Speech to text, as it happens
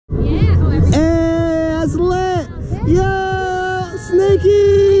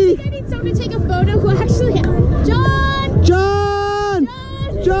we take a photo? Who actually? John! John!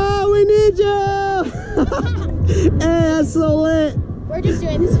 John, we need you! Hey, that's so lit. We're just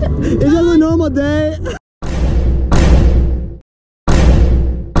doing this. It's just a normal day.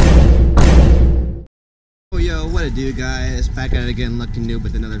 Oh, yo, what it do, guys? Back at it again, LuckyNewb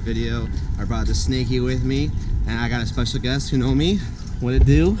with another video. I brought the Snakey with me, and I got a special guest who know me. What it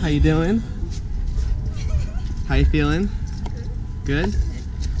do? How you doing? How you feeling? Good?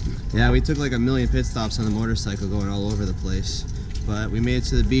 Yeah, we took like a million pit stops on the motorcycle going all over the place. But we made it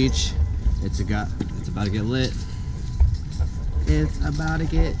to the beach. It's about to get lit. It's about to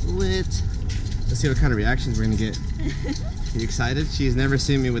get lit. Let's see what kind of reactions we're gonna get. Are you excited? She's never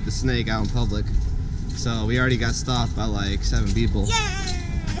seen me with the snake out in public. So we already got stopped by like 7 people.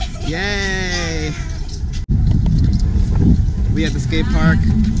 Yay! Yay! We at the skate park,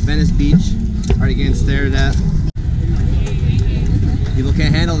 Venice Beach. Already getting stared at. People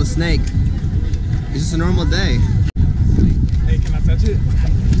can't handle the snake. It's just a normal day. Hey, can I touch it?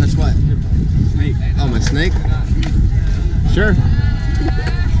 Touch what? Snake. Oh, my snake? Sure.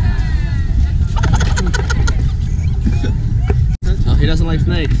 Oh, he doesn't like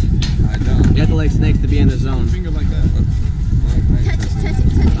snakes. I don't. You have to like snakes to be in the zone. Finger like that. Touch it.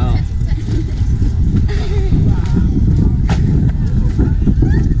 Oh.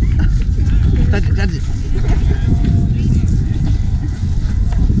 Touch it.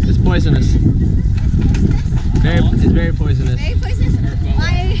 It's poisonous. It's very poisonous. Very poisonous.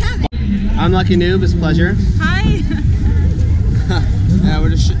 I have it. I'm LuckyNewb. It's a pleasure. Hi. Yeah, we're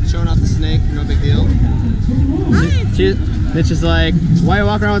just showing off the snake. No big deal. It's just like, why you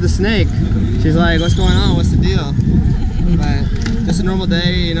walk around with the snake? She's like, what's going on? What's the deal? But just a normal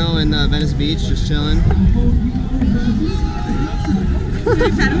day, you know, in Venice Beach, just chilling. Can I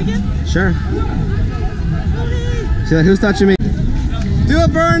pet him again? Sure. She's like, who's touching me? Do a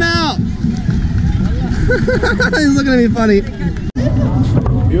burnout! He's looking at me funny.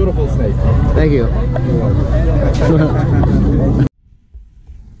 Beautiful snake. Thank you.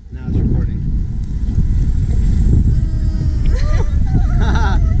 Now it's recording.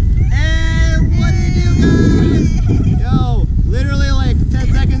 Hey, what do you do, guys? Yo, literally like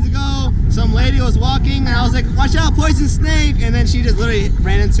 10 seconds ago, some lady was walking and I was like, watch out, poison snake, and then she just literally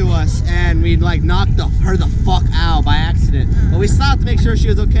ran into us and we like knocked her the fuck out by accident. But we stopped to make sure she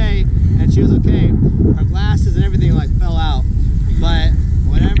was okay, and she was okay. Her glasses and everything like fell out. But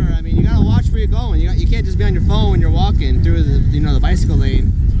whatever, I mean, you gotta watch where you're going. You can't just be on your phone when you're walking through the, you know, the bicycle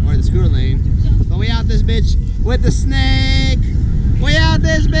lane or the scooter lane. But we out this bitch with the snake. We out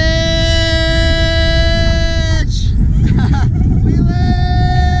this bitch. We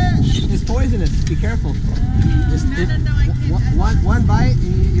lit. It's poisonous. Be careful. One bite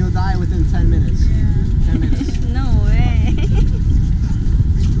and you'll die within 10 minutes. 10 minutes. No way.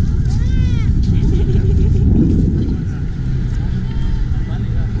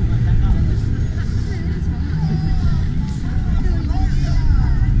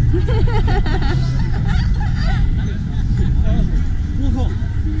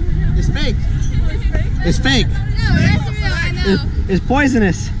 It's fake. It's fake. No, that's real. I know. It's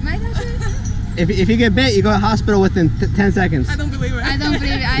poisonous. If you get bit, you go to the hospital within 10 seconds. I don't believe it. I don't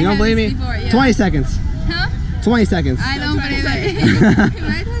believe it. You don't believe me? Before, yeah. 20 seconds. Huh? 20 seconds. I don't believe it. Can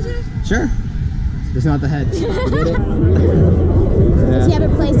I touch it? Sure. Just not the head. Does he have a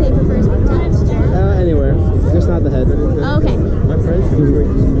play safe for first touch? Anywhere. Just not the head. Oh, okay.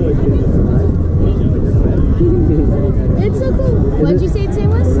 It's so cool. What did you say its name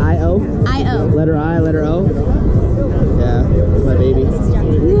was? I-O. I-O. Letter I, letter O. Yeah, my baby. This is John.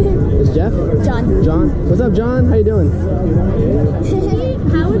 It's Jeff? John. John. What's up, John? How you doing?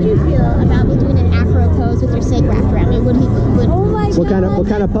 How would you feel about me doing an acro pose with your snake wrapped around me? Would he? Oh my God. What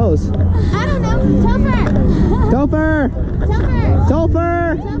kind of pose? I don't know. Topher. Topher.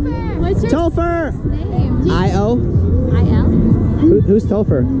 Topher. What's your Topher. name? I-O. I-L. Who's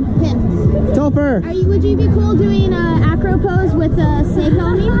Topher? Him. Topher. Would you be cool doing an acro pose with a snake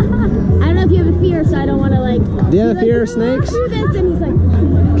on me? I don't know if you have a fear, so I don't want to like. Do you have a fear of snakes? Do this, and he's like.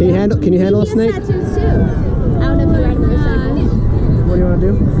 Can you handle a snake? Tattoos too. I don't know if you ride a motorcycle. What do you want to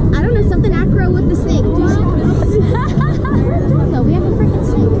do? I don't know, something acro with the snake. So we have a freaking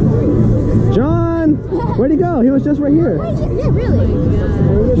snake. John, where'd he go? He was just right here. Yeah, really.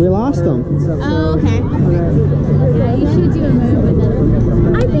 We lost him. Oh, okay. Yeah, you should do a move with it.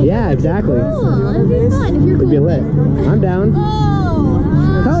 I think. Yeah, exactly. Cool. It'd be fun if you're cool. It'd be lit. I'm down.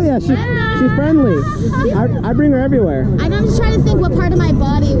 Oh. Hell yeah, she's friendly. I bring her everywhere. I'm just trying to think what part of my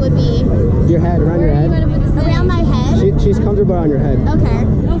body would be. Your head, around your head. Around my head? She's comfortable on your head. Okay.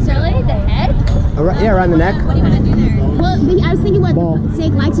 Really? The head? Yeah, around the neck. What do you want to do there? Well, I was thinking what Ball. the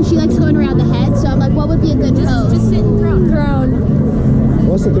snake likes, and she likes going around the head. So I'm like, what would be a good pose? Just sit and throne.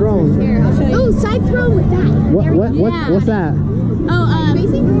 What's the throne? Here, I'll show you. Ooh, side throne with that. What's that? Oh, I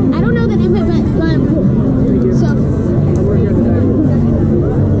don't know the name of it, but so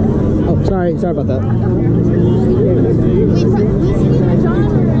Oh, sorry about that. we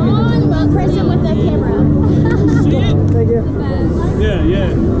John well, person with the camera. Thank you. Yeah.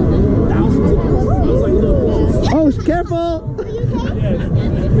 Oh, careful!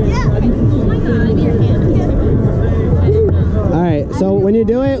 Yeah. Oh my God, your hand. All right. So when you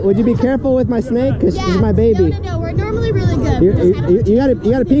do it, would you be careful with my snake? Cause she's my baby. No, we're normally really good. You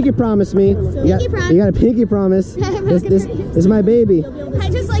gotta pinky promise me. You gotta pinky promise. This is my baby. I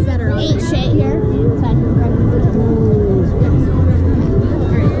just like ate shit here.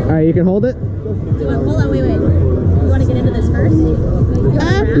 All right, you can hold it. Hold on, wait. You want to get into this first?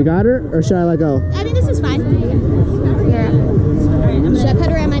 You got her, or should I let go? I mean, this is fine. Here. Should I put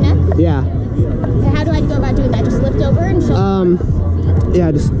her around my neck? Yeah. How do I go about doing that? Just lift over and she'll... Yeah,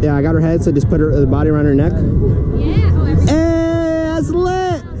 I got her head, so just put her the body around her neck. Yeah. Hey, that's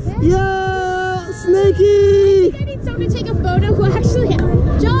lit! Yo, Snakey! I need someone to take a photo who actually...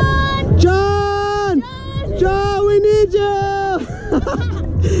 John, we need you!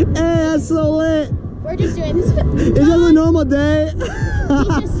 Hey, that's so lit! We're just doing this. It's just a normal day. He's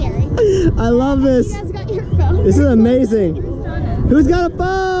just staring. I love this. You guys got your phone. This is amazing. Who's got a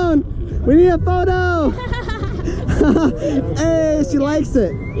phone? We need a photo. Hey, she likes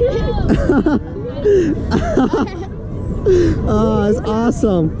it. Oh, it's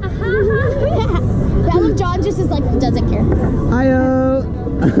awesome. That one, John just is like, doesn't care. Hi-yo.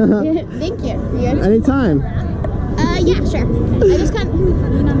 Thank you. You good? Anytime. Yeah, sure. I just kind of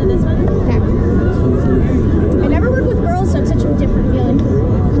lean onto this one. Okay. I never work with girls, so it's such a different feeling.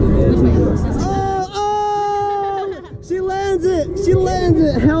 Oh! She lands it. She lands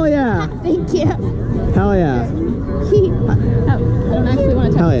it. Hell yeah. Thank you. Hell yeah. I don't actually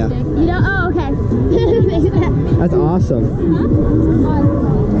want to touch Hell yeah. the stick. You know? Oh, okay. That's awesome.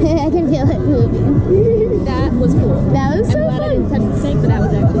 I can feel it moving. That was cool. That was so I fun. didn't touch the snake, but that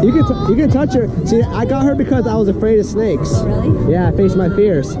was actually You can touch her. See, I got her because I was afraid of snakes. really? Yeah, I faced my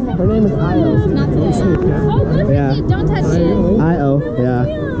fears. Her name is Io. Not today. Oh, good. Yeah. Don't touch it. Io, yeah.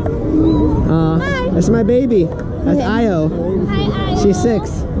 That's my baby. That's Okay. Io. Hi. She's 6.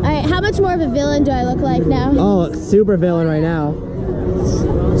 Alright, how much more of a villain do I look like now? Oh, super villain right now.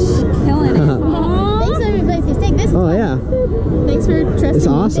 Killing it. Thanks for replacing steak. This Oh yeah. Thanks for trusting It's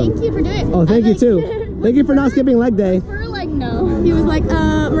me. awesome. Thank you for doing it. Oh, thank you too. Thank you for not skipping leg day. We're like, no. He was like,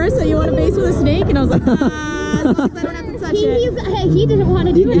 Marissa, you want to base with a snake? And I was like, as long as I don't have to touch it. He didn't want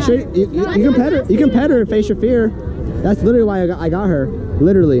to do You, that. you can pet her. You can pet her and face your fear. That's literally why I got her.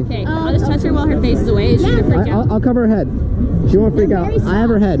 Literally. Okay, I'll just touch her while her face is away. Is she gonna freak out? I'll cover her head. She won't freak out. I have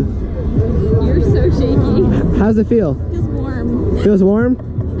her head. You're so shaky. How's it feel? Feels warm. Feels warm?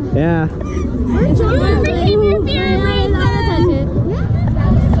 Yeah. You overcame your fear and touch it.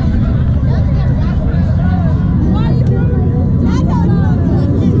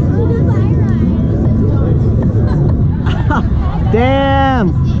 Damn!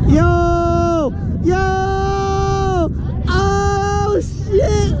 Yo! Oh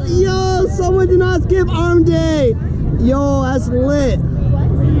shit! Yo! Someone did not skip arm day! Yo, that's lit!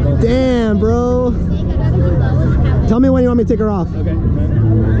 Damn, bro! Tell me when you want me to take her off. Okay.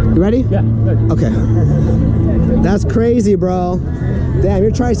 You ready? Yeah. Good. Okay. That's crazy, bro. Damn,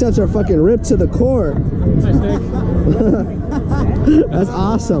 your triceps are fucking ripped to the core. Hi, snake. That's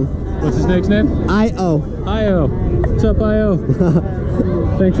awesome. What's the snake's name? Io. Io. What's up, Io?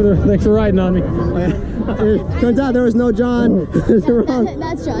 thanks for riding on me. Turns out there was no John. It's wrong.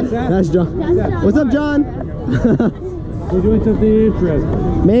 That's John. That's John. That's John. What's up, John? We're doing something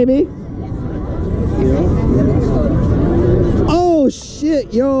interesting. Maybe. Oh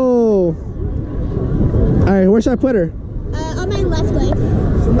shit, yo. All right, where should I put her? On my left leg.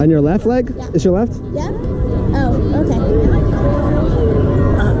 On your left leg? Yeah. Is your left? Yeah? Oh, okay.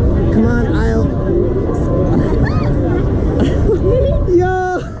 Come on, Io.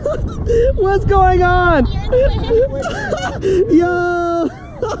 Yo, what's going on? Yo,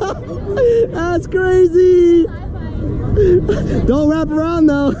 that's crazy. Don't wrap around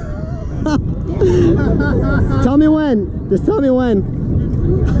though. Tell me when. Just tell me when.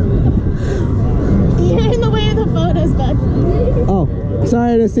 You're in the way of the photos, bud. Oh,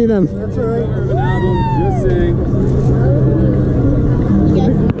 sorry, I didn't see them. That's all right. An album, just sing.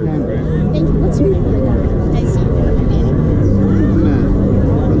 Yes. Thank you. What's your name? Nice to meet you.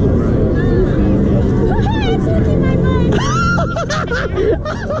 It's looking my mind. you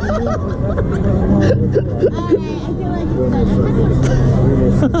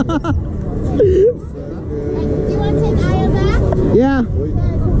want to take Aya back? Yeah.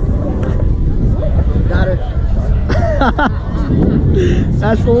 Got her.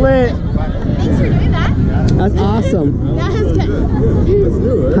 That's lit. Thanks for doing that. That's awesome. That was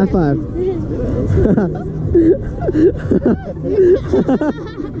good. High five.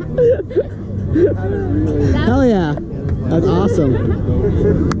 Hell yeah. That's awesome.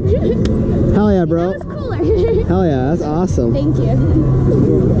 Hell yeah, bro. That was cooler. Hell yeah, that's awesome. Thank you.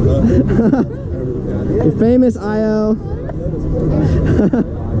 You're famous, Io. So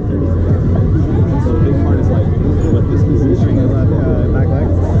a big part is like what this positioning is on back leg.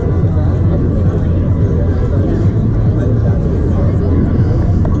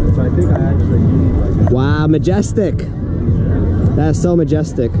 So I think I actually use like Wow, majestic. That's so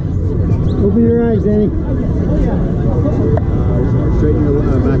majestic. open your eyes, Danny. Straighten the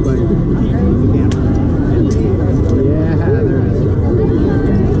back leg. Yeah, there it is.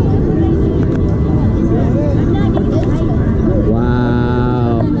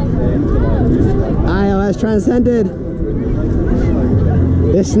 Wow. Io has transcended.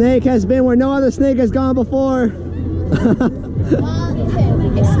 This snake has been where no other snake has gone before.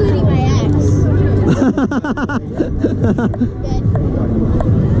 Excluding my ex. Good.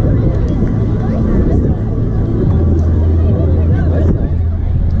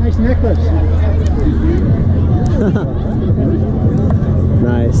 Nice necklace.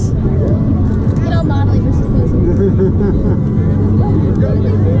 Nice. Good old modeling versus posing.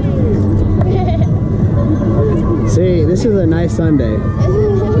 See, this is a nice Sunday.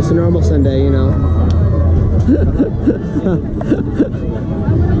 It's a normal Sunday, you know.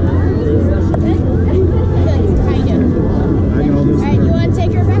 Alright, you want to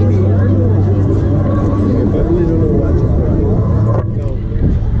take her back?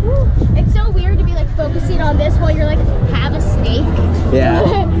 It's so weird to be like focusing on this while you're like have a snake. Yeah.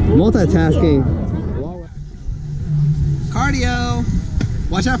 Multitasking. Cardio.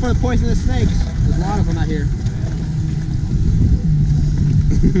 Watch out for the poisonous snakes. There's a lot of them out here.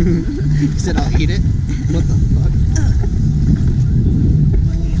 He said I'll eat it. What the fuck?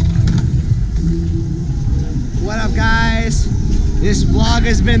 What up, guys? This vlog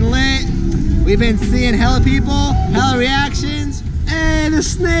has been lit. We've been seeing hella people, hella reactions. Hey, the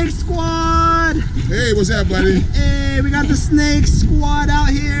snake squad! Hey, what's up, buddy? Hey, we got the snake squad out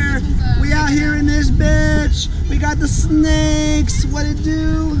here. We out here in this bitch. We got the snakes. What it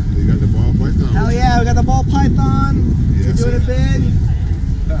do? You got the ball python. Hell yeah, we got the ball python. Yes, We're doing sir. it big.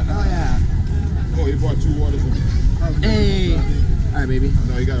 Hell yeah. Oh, he bought 2 waters. Hey. All right, baby.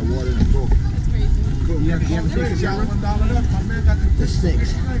 No, he got a water in the boat. You have a snake shower? The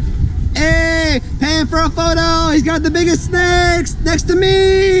snakes. Hey, paying for a photo. He's got the biggest snakes next to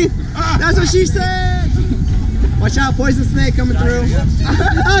me. That's what she said. Watch out, poison snake coming through.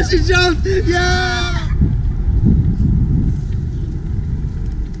 Oh, she jumped. Yeah.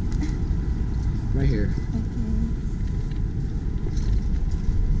 Right here.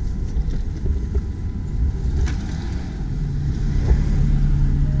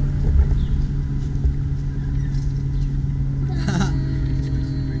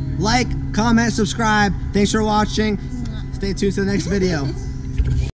 Like, comment, subscribe. Thanks for watching. Stay tuned to the next video.